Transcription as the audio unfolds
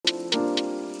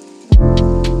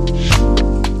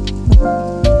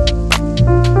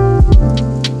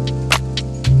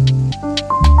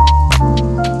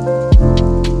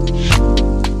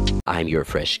I'm your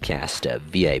freshcaster,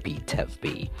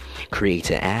 VipTevB,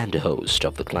 creator and host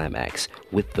of The Climax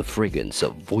with the fragrance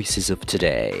of Voices of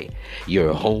Today,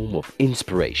 your home of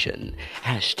inspiration,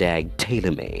 hashtag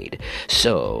tailor-made.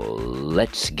 So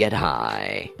let's get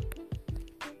high.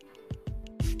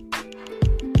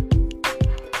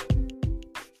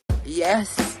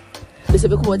 Yes. This is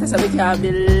what I can't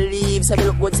believe.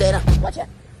 Watch it.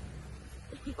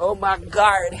 Oh my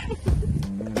God.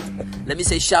 Let me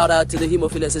say shout out to the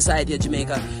Hemophilia Society of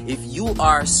Jamaica. If you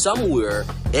are somewhere,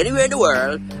 anywhere in the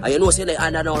world, and you know say like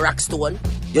under no rock stone,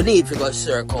 you need to go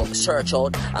search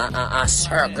out and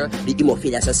circle the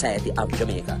Hemophilia Society of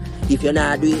Jamaica. If you're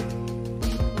not doing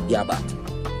it, you're bad.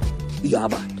 You're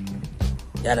bad.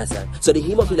 You understand? So the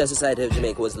Hemophilia Society of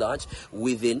Jamaica was launched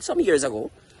within some years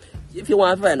ago. If you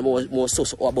want to find more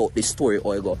source about this story,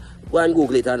 or you go and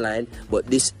Google it online. But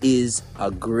this is a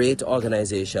great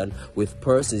organization with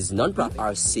persons, non-profit,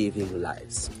 are saving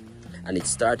lives. And it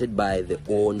started by the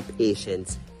own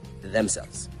patients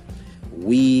themselves.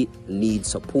 We need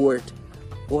support.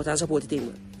 Go out and support the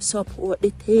thing. Support the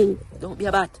thing. Don't be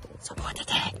a bat. Support the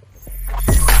thing.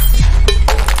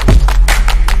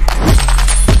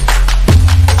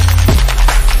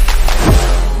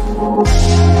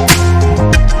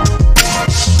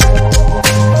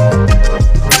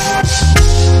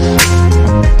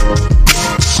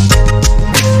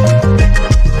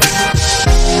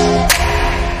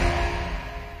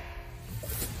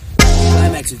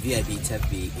 Climax with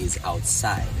VipTevB is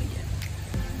outside again,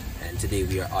 and today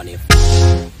we are on a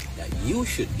farm that you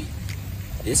should be.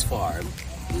 This farm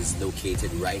is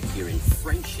located right here in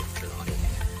Friendship Trelawny,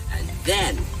 and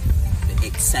then the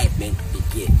excitement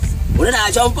begins. When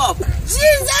I jump up,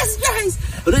 Jesus Christ!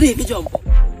 But don't even jump up.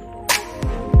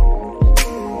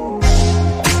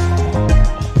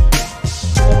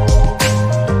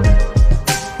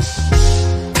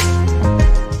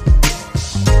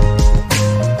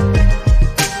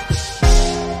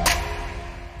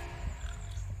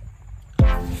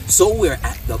 So we're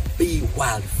at the Be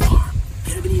Wild Farm.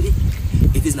 Can you believe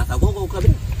it? It is not a go-go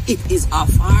company. It is a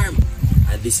farm.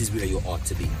 And this is where you ought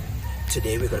to be.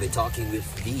 Today we're going to be talking with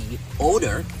the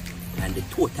owner and the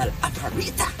total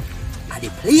operator at the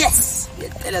place. You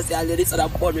tell us that this other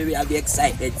fun, maybe I'll be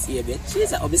excited. See a bit.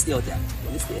 She's obviously out there.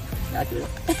 Obviously.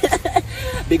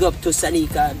 Big up to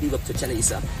Sanika, big up to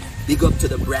Chelisa, big up to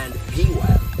the brand Be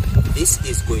Wild. This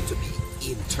is going to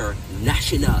be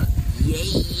international.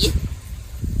 Yay!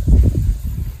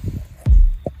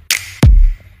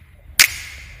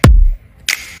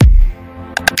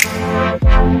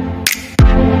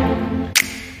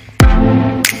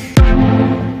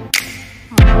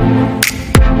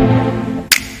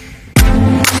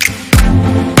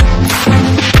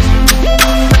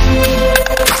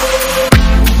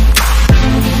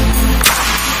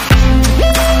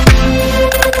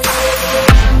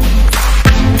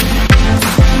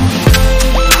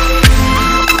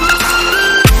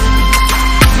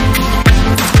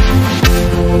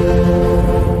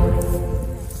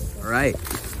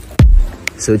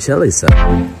 So Chelisa,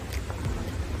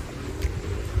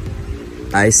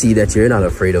 I see that you're not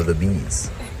afraid of the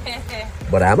bees,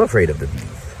 but I'm afraid of the bees.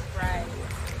 Right.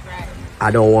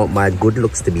 I don't want my good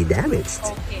looks to be damaged.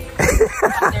 Okay.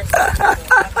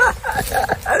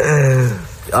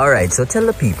 All right, so tell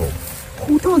the people,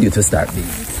 who told you to start bees?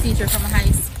 Physics teacher from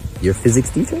high school. Your physics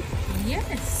teacher?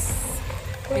 Yes.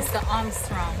 Mr.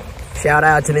 Armstrong. Shout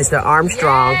out to Mr.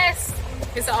 Armstrong. Yes.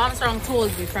 Mr. Armstrong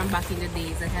told me from back in the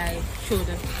days that I should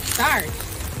start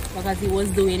because he was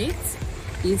doing it.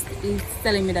 He's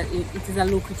telling me that it is a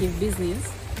lucrative business,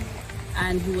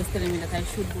 and he was telling me that I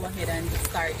should go ahead and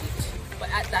start it. But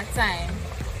at that time,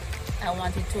 I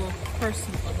wanted to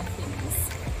pursue other things.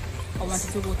 I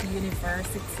wanted to go to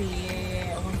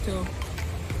university. I want to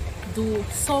do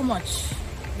so much.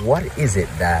 What is it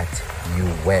that you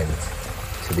went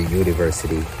to the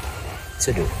university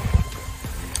to do?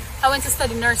 I went to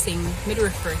study nursing,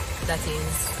 midwifery, that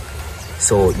is.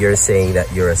 So you're saying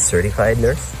that you're a certified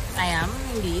nurse? I am,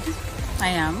 indeed. I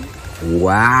am.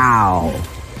 Wow.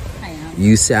 I am.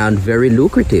 You sound very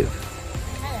lucrative.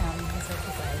 I am a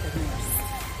certified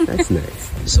nurse. That's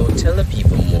nice. So tell the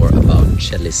people more about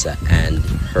Chelisa and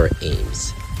her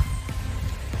aims.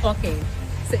 Okay.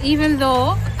 So even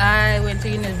though I went to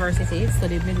university,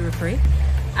 studied midwifery,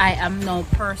 I am now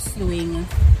pursuing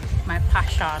my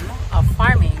passion of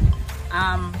farming.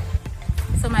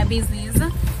 So my business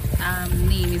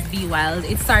name is Be Wild.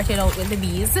 It started out with the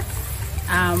bees.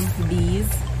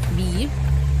 Bee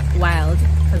wild,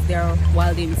 because they're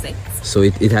wild insects. So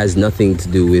it has nothing to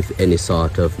do with any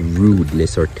sort of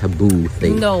rudeness or taboo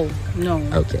thing? No.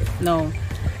 Okay. No.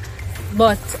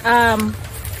 But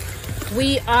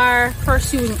We are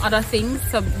pursuing other things,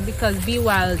 so because Be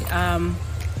Wild,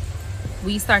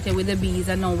 we started with the bees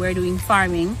and now we're doing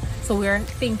farming. So we're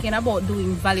thinking about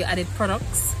doing value-added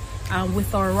products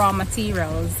with our raw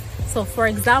materials. So for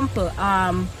example,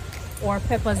 our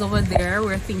peppers over there,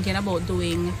 we're thinking about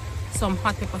doing some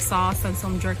hot pepper sauce and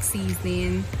some jerk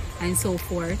seasoning and so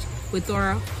forth. With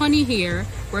our honey here,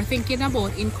 we're thinking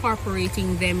about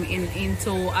incorporating them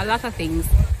into a lot of things,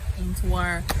 into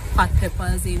our hot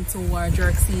peppers, into our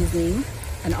jerk seasoning,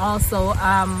 and also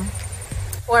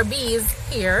our bees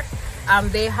here,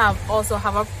 they also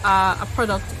have a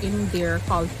product in there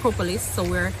called propolis. So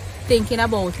we're thinking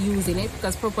about using it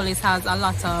because propolis has a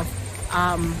lot of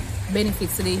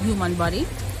benefits to the human body.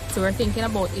 So we're thinking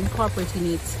about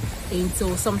incorporating it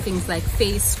into some things like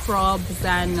face scrubs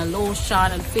and lotion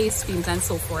and face creams and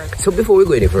so forth. So before we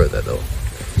go any further though,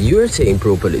 you're saying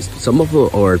propolis. Some of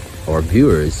our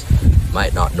viewers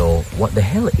might not know what the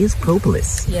hell is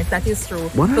propolis. Yes, that is true.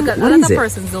 What because a lot of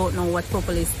persons don't know what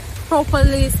propolis.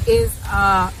 Propolis is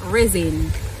a resin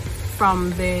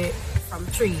from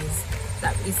trees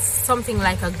that is something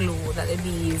like a glue that the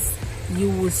bees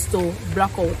use to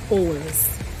block out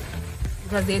holes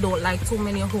because they don't like too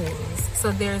many holes.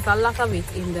 So there's a lot of it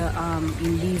in the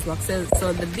in beeswax.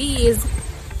 So the bees,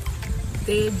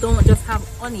 they don't just have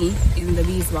honey in the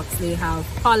beeswax. They have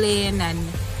pollen and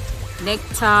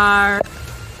nectar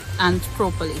and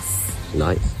propolis.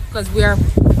 Nice. Because we are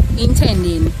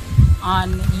intending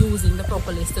on using the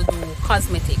propolis to do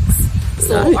cosmetics.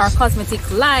 So nice. Our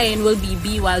cosmetic line will be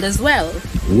Be Wild as well.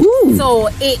 Ooh. So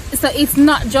it's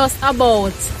not just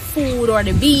about food or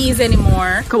the bees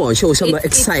anymore. Come on, show some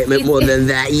excitement more than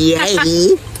that.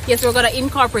 Yay! Yes, we're gonna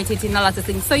incorporate it in a lot of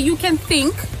things. So you can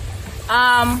think.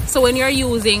 So when you're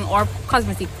using our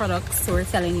cosmetic products, so we're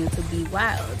telling you to be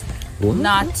wild, what?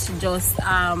 not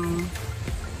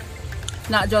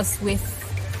just with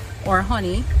our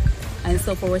honey. And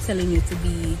so we're telling you to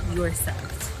be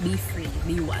yourself, be free,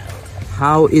 be wild.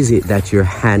 How is it that you're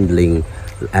handling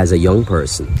as a young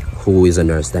person who is a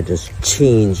nurse that just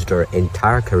changed her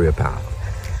entire career path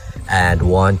and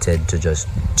wanted to just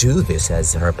do this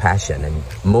as her passion, and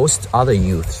most other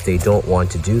youths, they don't want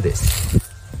to do this?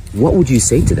 What would you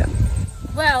say to them?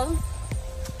 Well,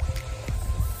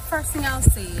 first thing I'll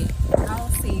say to you,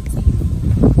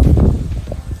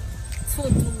 to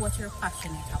do what you're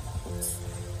passionate about.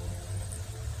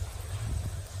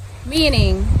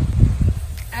 Meaning,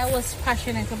 I was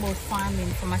passionate about farming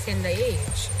from a tender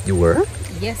age. You were?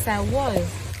 Yes, I was.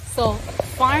 So,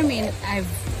 farming, I've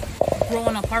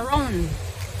grown up around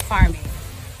farming.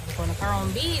 I've grown up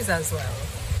around bees as well.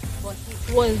 But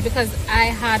it was because I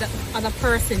had other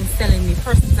persons telling me,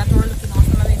 persons that were looking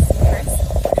after my best interest,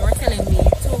 they were telling me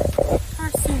to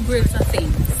pursue greater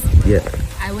things. Yeah.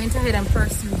 I went ahead and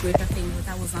pursued greater things, but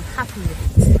I was not happy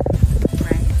with it.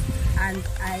 And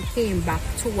I came back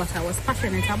to what I was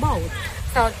passionate about.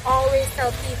 So I'd always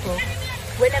tell people,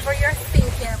 whenever you're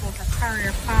thinking about a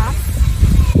career path,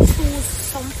 choose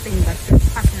something that you're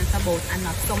passionate about and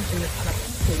not something that other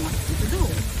people want you to do.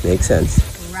 Makes sense.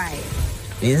 Right.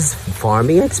 Is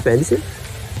farming expensive?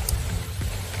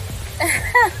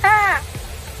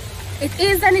 It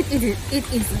is and it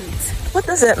isn't. What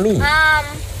does that mean?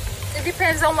 It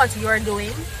depends on what you're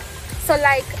doing. So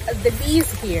like the bees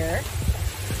here,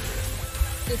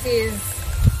 it's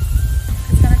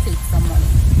gonna take some money.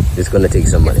 It's gonna take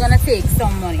some money. It's gonna take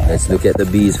some money. Let's look at the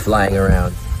bees flying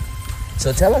around.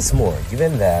 So tell us more,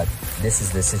 given that this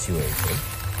is the situation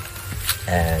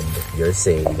and you're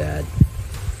saying that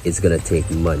it's gonna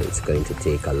take money, it's going to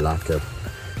take a lot of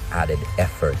added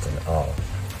effort and all.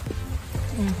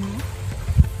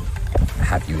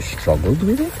 Have you struggled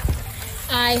with it?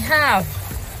 I have.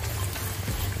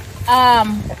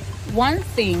 One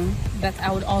thing that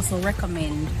I would also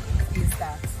recommend is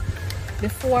that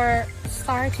before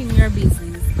starting your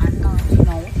business and launching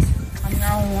out on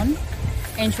your own,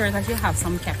 ensure that you have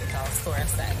some capital store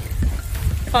aside.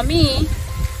 For me,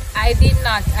 I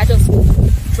just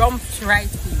jumped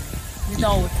right in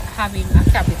without having a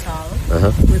capital,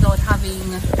 without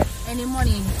having any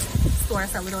money store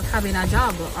aside, without having a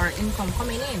job or income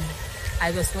coming in.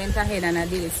 I just went ahead and I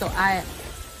did it. So I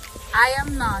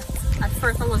am not, at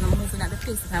first I wasn't moving at the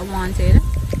pace that I wanted,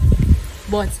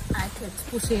 but I kept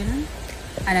pushing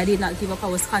and I did not give up. I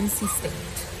was consistent.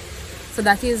 So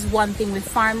that is one thing with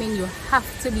farming, you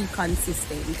have to be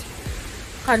consistent.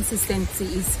 Consistency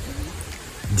is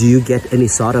key. Do you get any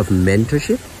sort of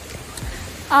mentorship?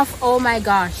 Oh my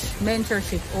gosh,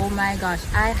 mentorship, oh my gosh.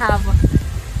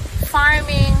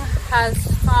 Farming has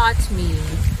taught me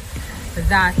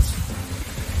that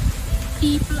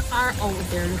people are out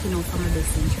there looking out for my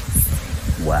best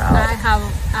interests. Wow.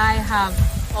 I have,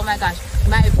 oh my gosh,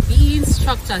 my bee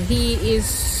instructor, he is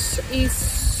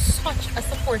such a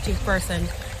supportive person,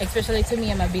 especially to me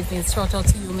and my business. Shout out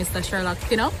to you, Mr. Sherlock,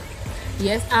 you know.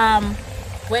 Yes,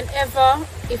 whenever,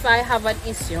 if I have an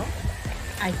issue,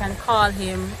 I can call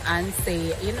him and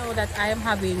say, you know, that I am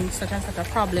having such and such a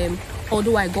problem. How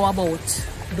do I go about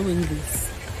doing this?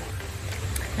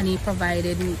 And he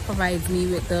provides me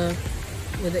with the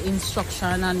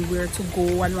instruction and where to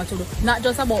go and what to do. Not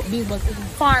just about bees, but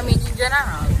farming in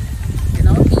general. You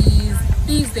know,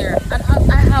 he's there.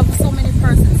 And I have so many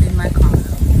persons in my corner.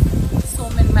 So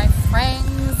many, my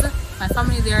friends, my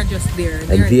family, they are just there. And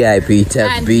VipTevB.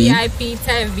 And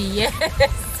VipTevB, yes.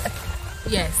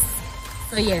 Yes.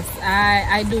 So yes,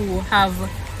 I do have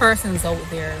persons out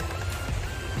there,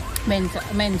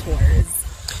 mentors.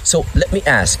 So let me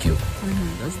ask you,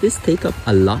 does this take up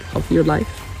a lot of your life?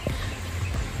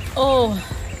 Oh,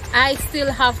 I still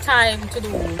have time to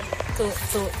go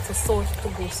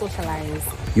socialize.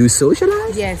 You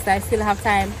socialize? Yes, I still have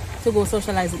time to go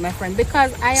socialize with my friend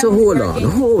because I am. So hold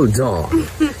on.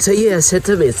 So you said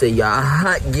to me, say you're a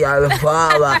hot girl,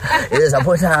 father. You just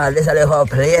put on this little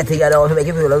play together to make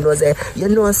people know, say, you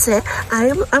know, say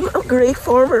I'm a great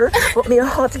farmer, but me a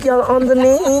hot girl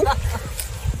underneath.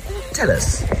 Tell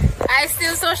us. I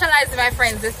still socialize with my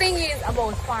friends. The thing is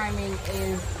about farming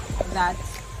is that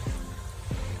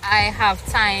I have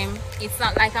time. It's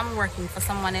not like I'm working for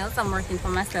someone else, I'm working for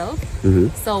myself.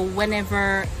 So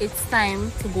whenever it's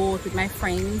time to go out with my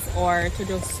friends or to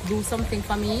just do something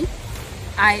for me,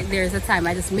 there's a time.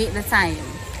 I just make the time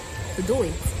to do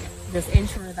it. Just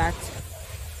ensure that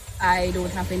I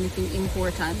don't have anything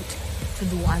important to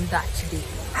do on that day.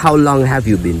 How long have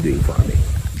you been doing farming?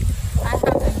 I have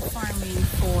been farming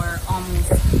for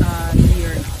almost a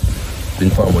year now.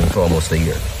 Been farming for almost a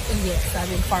year? Yes, I've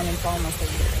been farming for almost a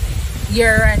year.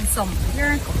 Year and a couple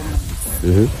months.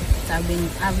 So I've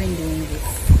been doing this.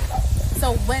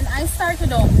 So when I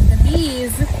started off with the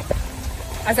bees,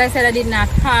 as I said, I did not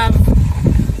have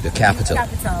the capital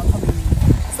coming in.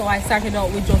 So I started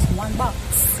out with just one box.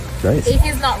 Nice. It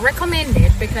is not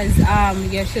recommended because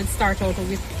you should start out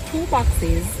with 2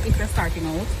 boxes if you're starting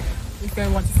out. If you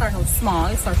want to start out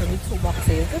small, start out with 2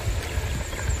 boxes.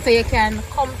 So you can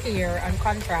compare and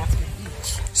contrast with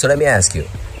each. So let me ask you,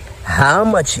 how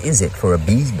much is it for a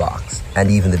bees box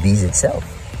and even the bees itself?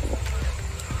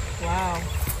 Wow.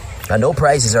 I know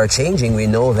prices are changing. We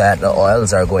know that the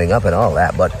oils are going up and all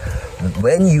that. But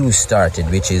when you started,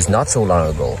 which is not so long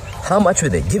ago, how much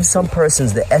would it? Give some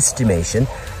persons the estimation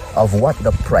of what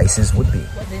the prices would be.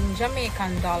 But in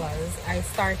Jamaican dollars, I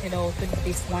started out with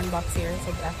this one box here.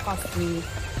 So that cost me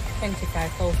 $25,000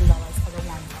 for the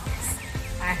one box.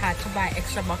 I had to buy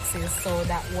extra boxes. So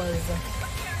that was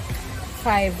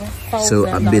 $5,000. So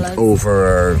a bit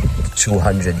over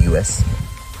 200 US.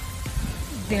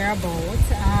 Thereabout.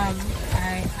 I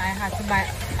had to buy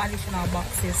additional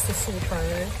boxes to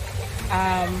super.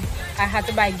 I had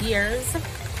to buy gears.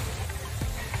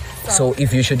 So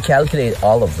if you should calculate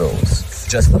all of those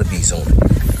just for the bees only,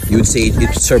 you would say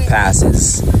it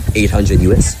surpasses 800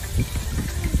 US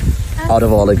out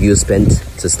of all of you spent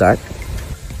to start?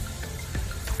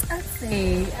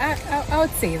 I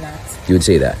would say that. You would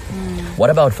say that. What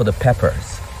about for the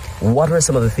peppers? What were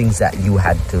some of the things that you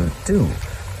had to do?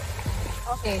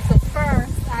 Okay, so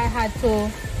first I had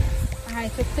to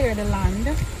clear the land.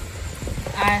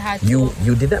 I had to.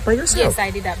 You did that by yourself? Yes,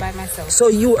 I did that by myself. So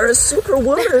you are a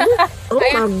superwoman. Oh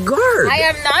my God. I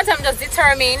am not. I'm just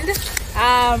determined.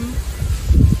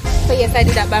 So yes, I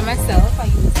did that by myself. I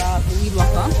used the weed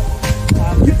whacker.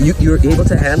 You're able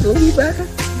to handle weed whacker?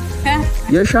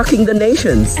 You're shocking the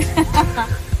nations.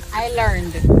 I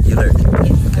learned. You learned.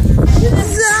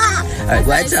 Yes. Alright,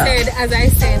 watch out. As I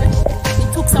said,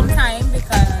 it took some time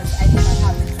because I did not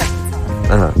have the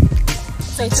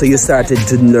capital. So you started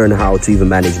to learn how to even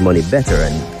manage money better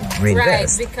and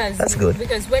reinvest. Right, because that's good.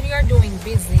 Because when you're doing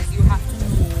business, you have to know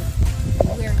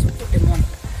where to put the money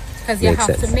because you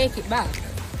have to make it back.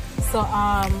 So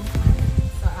I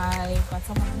got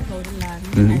some unloaded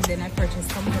land and then I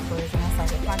purchased some peppers and I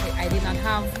started planting. I did not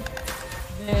have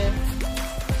the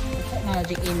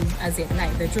technology in as yet,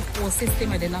 like the drip hose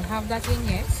system. I did not have that in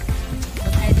yet,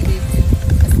 but I did it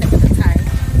a step at a time.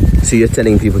 So you're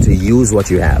telling people to use what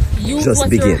you have. Use just what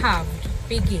begin. you have.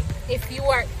 Begin. If you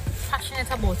are passionate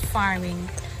about farming,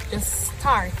 just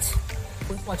start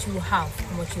with what you have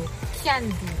and what you can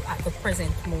do at the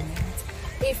present moment.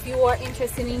 If you are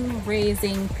interested in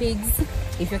raising pigs,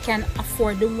 if you can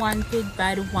afford the 1 pig,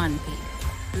 buy the 1 pig.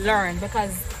 Learn,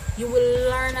 because you will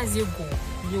learn as you go.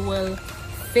 You will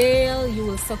fail, you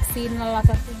will succeed in a lot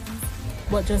of things,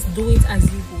 but just do it as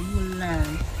you go. You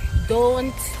learn.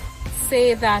 Don't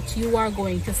say that you are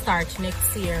going to start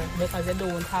next year because you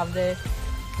don't have the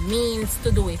means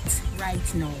to do it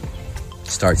right now.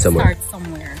 Start somewhere. Start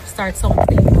somewhere. Start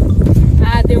something.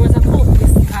 There was a quote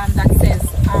that says,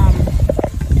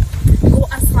 go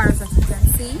as far as you can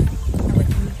see,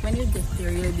 and when you get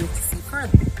there, you'll be able to see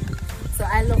further. So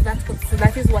I love that quote. So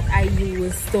that is what I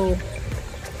use to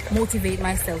motivate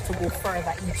myself to go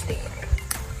further each day.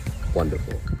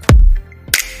 Wonderful.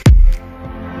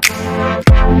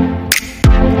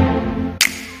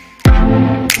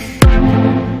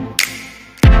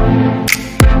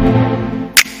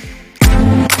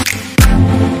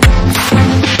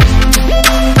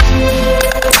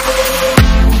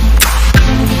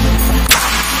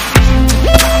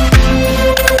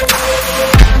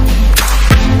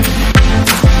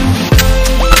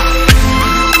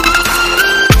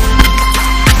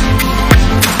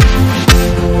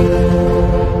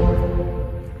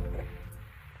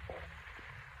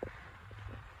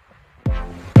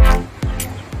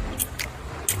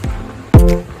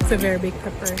 It's a very big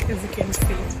pepper, as you can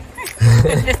see.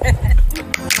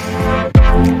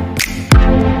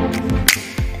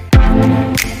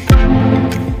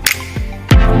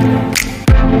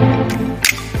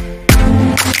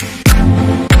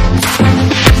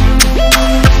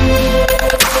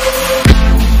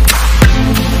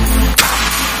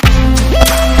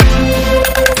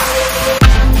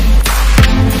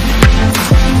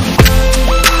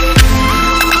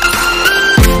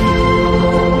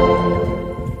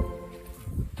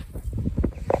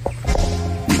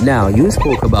 Now, you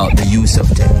spoke about the use of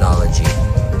technology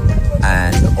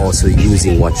and also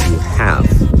using what you have.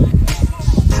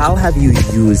 How have you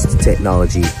used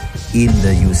technology in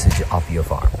the usage of your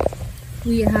farm?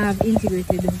 We have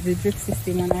integrated the drip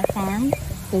system on our farm.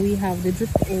 So we have the drip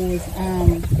hose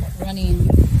running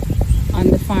on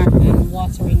the farm and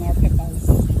watering our peppers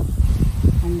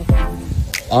on the farm.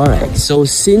 Alright, so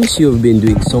since you've been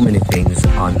doing so many things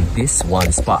on this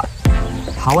one spot,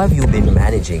 how have you been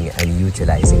managing and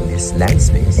utilizing this land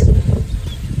space?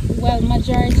 Well,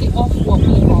 majority of what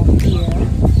we have here,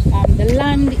 the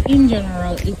land in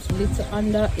general, it's little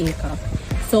under acre.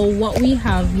 So what we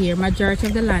have here, majority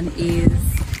of the land is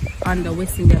under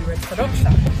West Indian red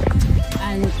production.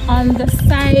 And on the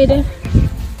side,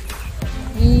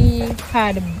 we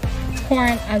had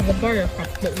corn as a borrow crop,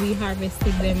 but we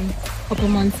harvested them a couple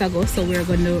months ago, so we're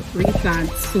going to replant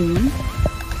soon.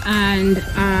 And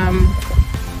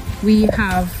we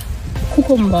have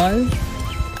cucumbers,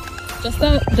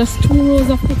 just 2 rows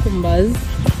of cucumbers,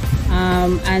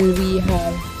 and we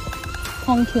have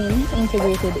pumpkin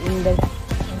integrated in the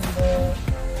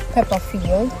pepper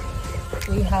field.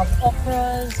 We have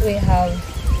okras, we have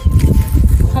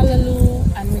callaloo,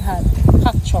 and we have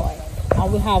pak choy,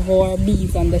 and we have our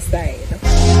bees on the side.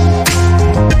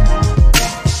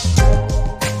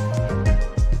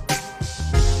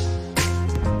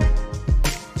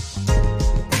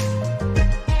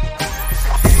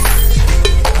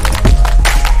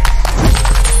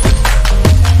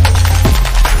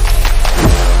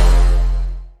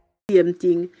 Same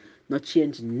thing, not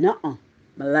change nothing.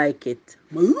 I like it.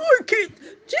 I like it.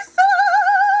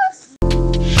 Jesus!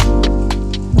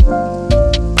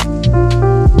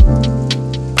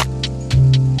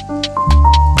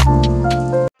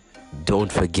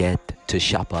 Don't forget to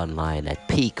shop online at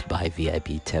Peak by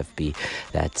VipTevB.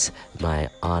 That's my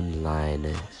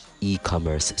online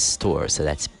e-commerce store. So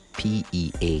that's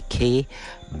PEAK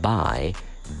by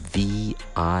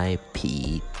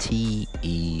VipTevB.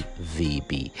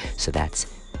 So that's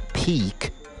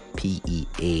Peak, PEAK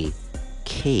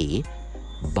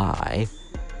by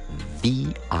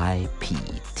VipTevB.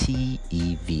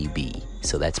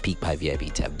 So that's Peak by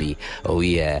VipTevB. Oh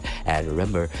yeah, and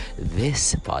remember,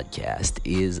 this podcast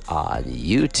is on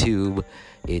YouTube.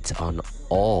 It's on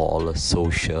all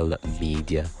social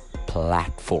media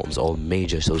platforms, all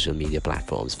major social media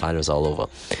platforms. Find us all over.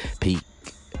 Peak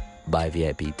by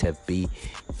VipTevB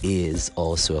is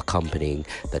also accompanying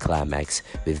the Climax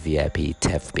with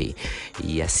VipTevB.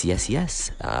 Yes.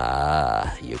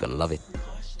 You're gonna love it.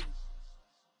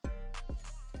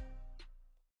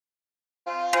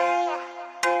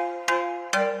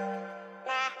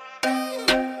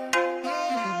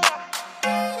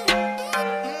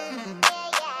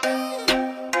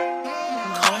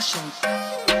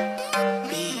 Caution.